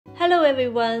Hello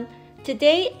everyone!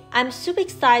 Today I'm super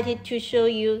excited to show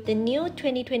you the new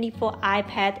 2024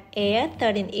 iPad Air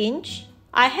 13-inch.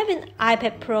 I have an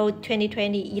iPad Pro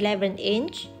 2020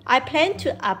 11-inch. I plan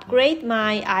to upgrade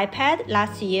my iPad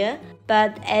last year,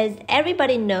 but as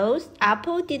everybody knows,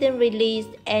 Apple didn't release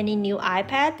any new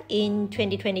iPad in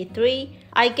 2023.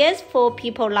 I guess for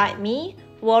people like me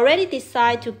who already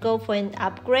decide to go for an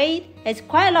upgrade, there's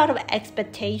quite a lot of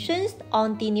expectations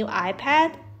on the new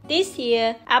iPad. This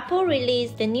year, Apple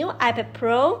released the new iPad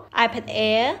Pro, iPad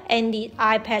Air, and the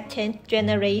iPad 10th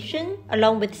generation,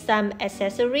 along with some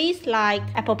accessories like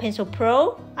Apple Pencil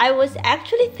Pro. I was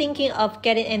actually thinking of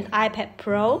getting an iPad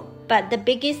Pro, but the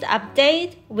biggest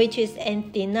update, which is a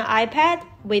thinner iPad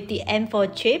with the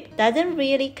M4 chip, doesn't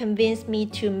really convince me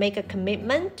to make a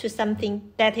commitment to something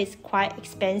that is quite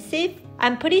expensive.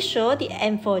 I'm pretty sure the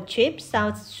M4 chip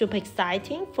sounds super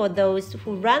exciting for those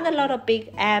who run a lot of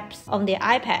big apps on their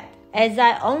iPad. As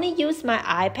I only use my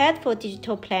iPad for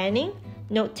digital planning,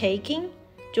 note-taking,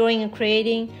 drawing and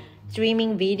creating,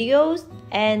 streaming videos,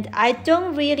 and I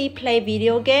don't really play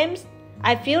video games,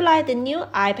 I feel like the new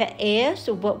iPad Air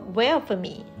should work well for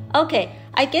me. Okay,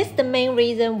 I guess the main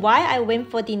reason why I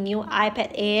went for the new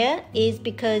iPad Air is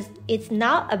because it's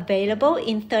now available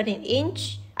in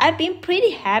 13-inch. I've been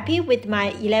pretty happy with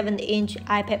my 11-inch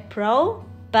iPad Pro,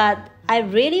 but I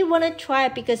really want to try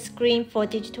a bigger screen for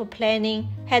digital planning.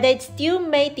 Had I still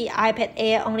made the iPad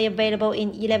Air only available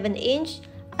in 11-inch,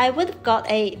 I would have got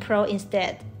a Pro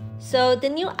instead. So the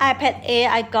new iPad Air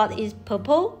I got is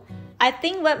purple. I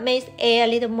think what makes Air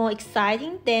a little more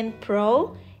exciting than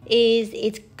Pro is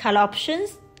its color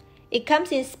options. It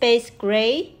comes in space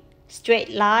gray, straight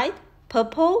light,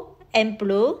 purple, and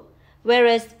blue,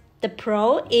 whereas the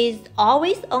Pro is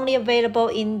always only available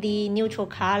in the neutral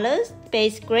colors,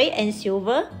 space gray and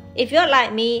silver. If you're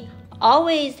like me,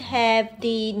 always have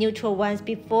the neutral ones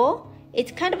before,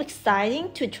 it's kind of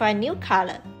exciting to try new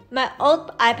color. My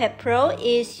old iPad Pro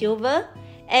is silver.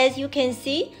 As you can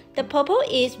see, the purple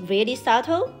is really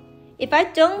subtle. If I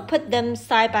don't put them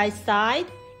side by side,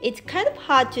 it's kind of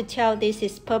hard to tell this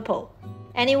is purple.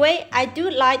 Anyway, I do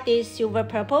like this silver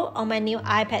purple on my new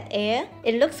iPad Air.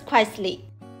 It looks quite sleek.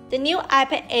 The new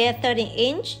iPad Air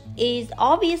 13-inch is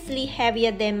obviously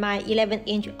heavier than my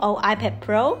 11-inch old iPad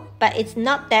Pro, but it's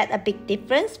not that a big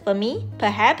difference for me.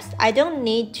 Perhaps I don't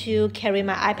need to carry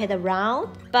my iPad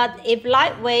around, but if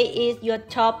lightweight is your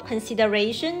top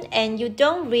consideration and you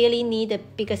don't really need a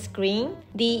bigger screen,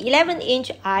 the 11-inch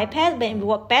iPad may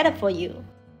work better for you.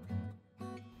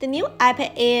 The new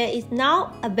iPad Air is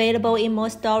now available in more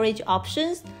storage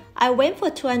options. I went for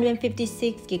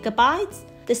 256 GB.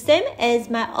 The same as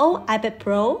my old iPad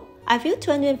Pro, I feel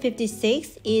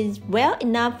 256 is well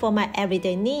enough for my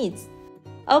everyday needs.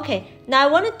 Okay, now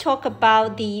I want to talk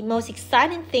about the most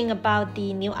exciting thing about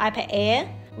the new iPad Air,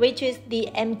 which is the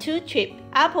M2 chip.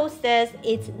 Apple says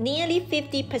it's nearly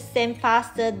 50%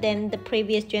 faster than the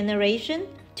previous generation.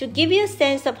 To give you a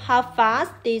sense of how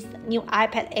fast this new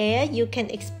iPad Air you can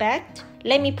expect,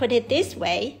 let me put it this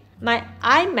way. My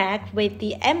iMac with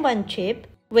the M1 chip,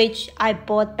 which I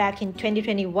bought back in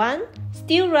 2021,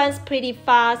 still runs pretty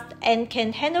fast and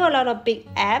can handle a lot of big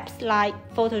apps like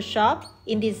Photoshop,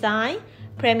 InDesign,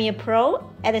 Premiere Pro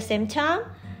at the same time.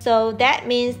 So that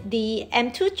means the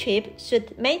M2 chip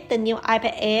should make the new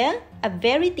iPad Air a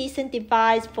very decent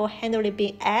device for handling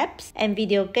big apps and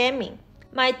video gaming.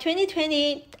 My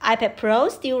 2020 iPad Pro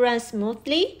still runs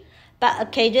smoothly, but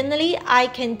occasionally I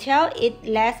can tell it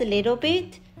lags a little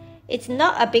bit. It's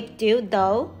not a big deal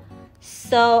though.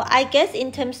 So I guess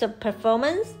in terms of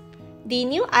performance, the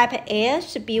new iPad Air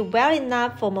should be well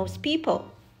enough for most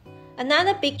people.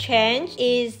 Another big change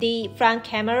is the front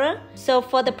camera. So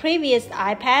for the previous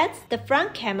iPads, the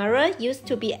front camera used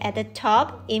to be at the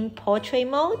top in portrait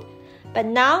mode, but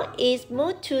now it's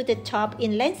moved to the top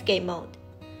in landscape mode.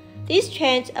 This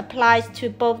change applies to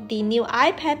both the new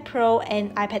iPad Pro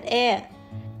and iPad Air.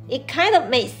 It kind of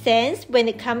makes sense when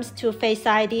it comes to Face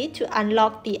ID to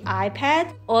unlock the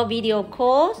iPad or video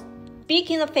calls.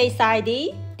 Speaking of Face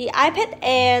ID, the iPad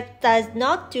Air does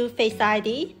not do Face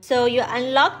ID, so you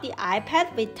unlock the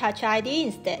iPad with Touch ID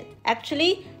instead.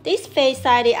 Actually, this Face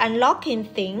ID unlocking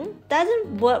thing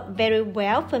doesn't work very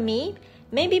well for me.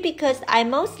 Maybe because I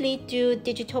mostly do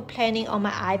digital planning on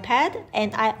my iPad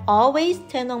and I always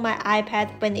turn on my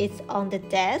iPad when it's on the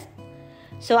desk.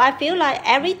 So I feel like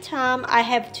every time I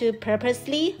have to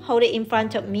purposely hold it in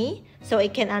front of me so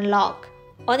it can unlock.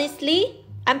 Honestly,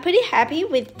 I'm pretty happy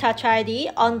with Touch ID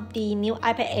on the new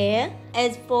iPad Air.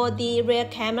 As for the rear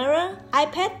camera,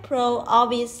 iPad Pro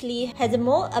obviously has a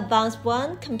more advanced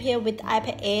one compared with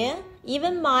iPad Air.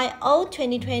 Even my old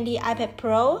 2020 iPad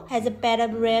Pro has a better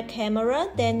rear camera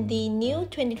than the new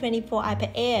 2024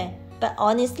 iPad Air. But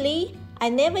honestly, I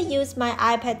never use my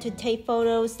iPad to take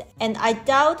photos, and I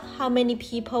doubt how many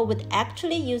people would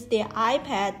actually use their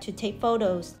iPad to take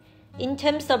photos. In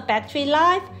terms of battery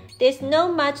life, there's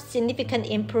no much significant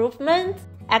improvement.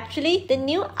 Actually, the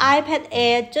new iPad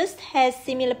Air just has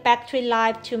similar battery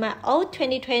life to my old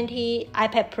 2020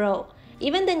 iPad Pro.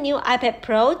 Even the new iPad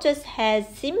Pro just has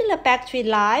similar battery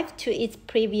life to its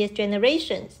previous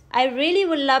generations. I really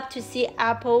would love to see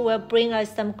Apple will bring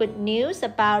us some good news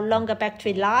about longer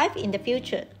battery life in the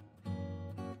future.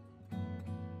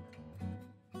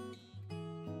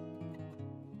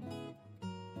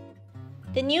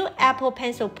 The new Apple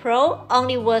Pencil Pro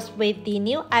only works with the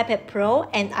new iPad Pro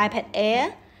and iPad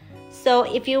Air. So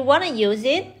if you want to use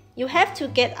it, you have to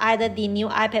get either the new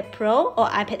iPad Pro or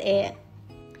iPad Air.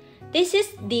 This is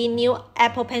the new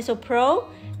Apple Pencil Pro,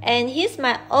 and here's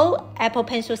my old Apple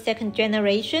Pencil 2nd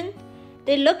generation.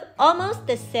 They look almost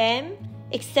the same,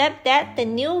 except that the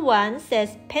new one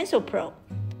says Pencil Pro.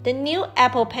 The new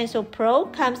Apple Pencil Pro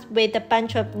comes with a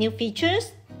bunch of new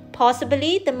features.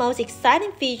 Possibly the most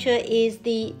exciting feature is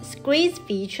the squeeze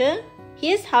feature.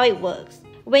 Here's how it works.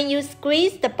 When you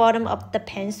squeeze the bottom of the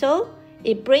pencil,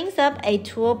 it brings up a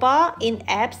toolbar in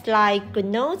apps like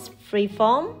GoodNotes,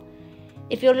 Freeform.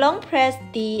 If you long press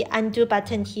the undo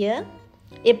button here,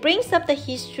 it brings up the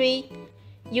history.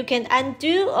 You can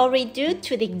undo or redo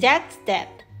to the exact step,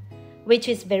 which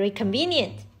is very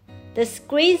convenient. The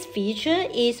squeeze feature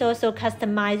is also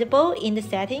customizable in the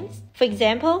settings. For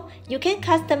example, you can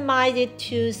customize it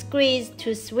to squeeze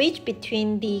to switch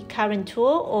between the current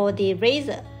tool or the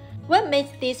eraser. What makes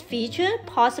this feature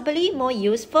possibly more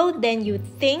useful than you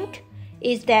think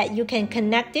is that you can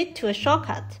connect it to a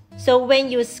shortcut. So when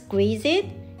you squeeze it,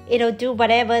 it'll do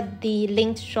whatever the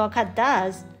linked shortcut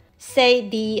does. Say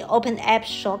the Open App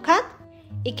shortcut,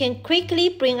 it can quickly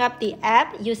bring up the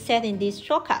app you set in this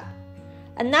shortcut.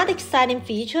 Another exciting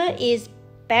feature is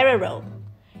barrel roll.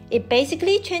 It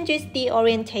basically changes the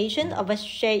orientation of a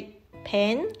shape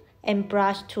pen and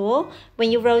brush tool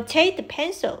when you rotate the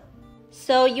pencil.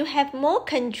 So you have more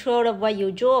control of what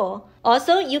you draw.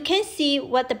 Also, you can see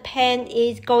what the pen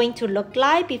is going to look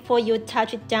like before you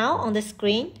touch it down on the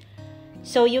screen.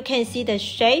 So you can see the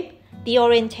shape, the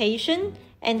orientation,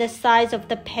 and the size of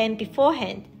the pen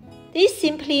beforehand. This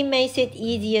simply makes it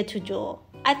easier to draw.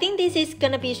 I think this is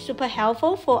gonna be super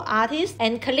helpful for artists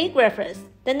and calligraphers.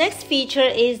 The next feature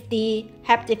is the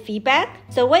haptic feedback.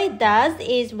 So what it does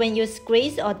is when you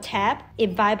squeeze or tap,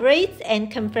 it vibrates and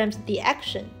confirms the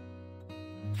action.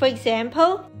 For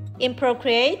example, in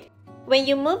Procreate, when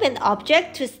you move an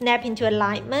object to snap into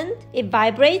alignment, it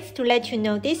vibrates to let you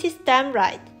know this is done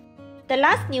right. The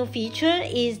last new feature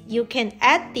is you can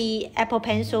add the Apple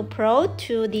Pencil Pro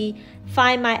to the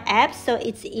Find My Apps, so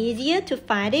it's easier to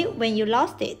find it when you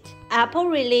lost it. Apple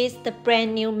released the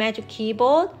brand new Magic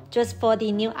Keyboard just for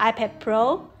the new iPad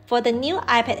Pro. For the new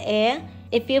iPad Air,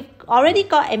 if you've already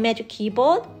got a Magic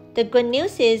Keyboard, the good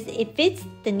news is it fits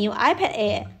the new iPad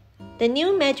Air. The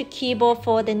new Magic Keyboard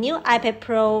for the new iPad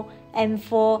Pro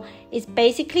M4 is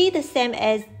basically the same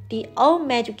as the old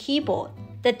Magic Keyboard.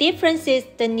 The difference is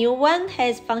the new one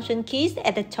has function keys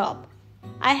at the top.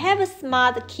 I have a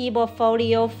smart keyboard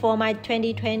folio for my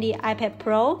 2020 iPad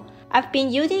Pro. I've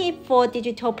been using it for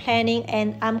digital planning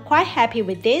and I'm quite happy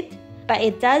with it, but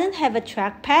it doesn't have a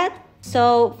trackpad.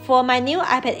 So for my new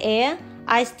iPad Air,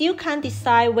 I still can't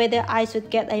decide whether I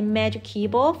should get a Magic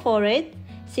Keyboard for it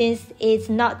since it's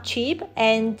not cheap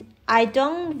and I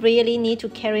don't really need to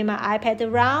carry my iPad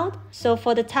around. So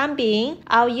for the time being,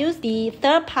 I'll use the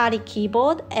third-party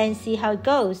keyboard and see how it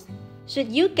goes. Should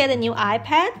you get a new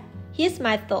iPad? Here's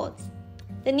my thoughts.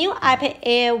 The new iPad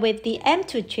Air with the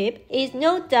M2 chip is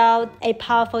no doubt a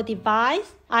powerful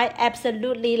device. I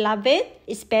absolutely love it,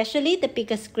 especially the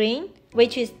bigger screen,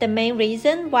 which is the main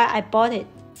reason why I bought it.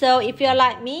 So if you're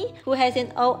like me, who has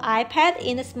an old iPad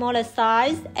in a smaller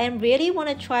size and really want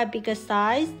to try a bigger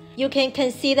size, you can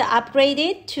consider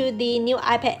upgrading to the new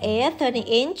iPad Air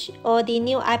 13-inch or the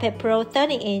new iPad Pro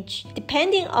 13-inch,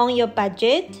 depending on your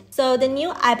budget. So the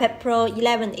new iPad Pro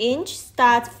 11-inch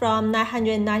starts from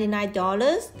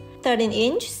 $999,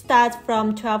 13-inch starts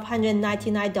from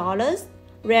 $1,299,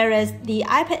 whereas the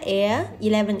iPad Air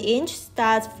 11-inch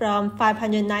starts from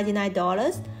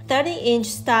 $599, 13-inch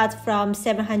starts from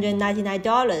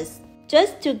 $799.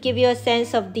 Just to give you a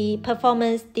sense of the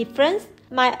performance difference,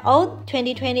 my old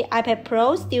 2020 iPad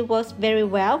Pro still works very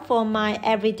well for my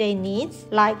everyday needs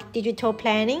like digital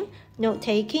planning,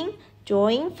 note-taking,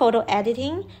 drawing, photo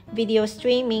editing, video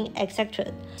streaming,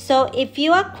 etc. So if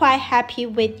you are quite happy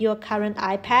with your current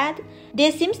iPad,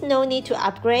 there seems no need to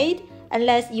upgrade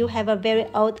unless you have a very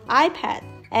old iPad.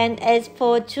 And as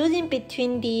for choosing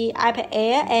between the iPad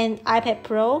Air and iPad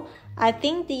Pro, I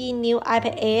think the new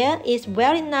iPad Air is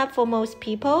well enough for most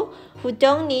people who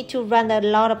don't need to run a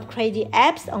lot of crazy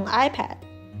apps on iPad.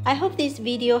 I hope this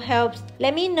video helps.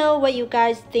 Let me know what you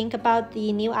guys think about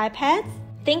the new iPads.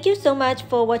 Thank you so much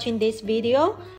for watching this video.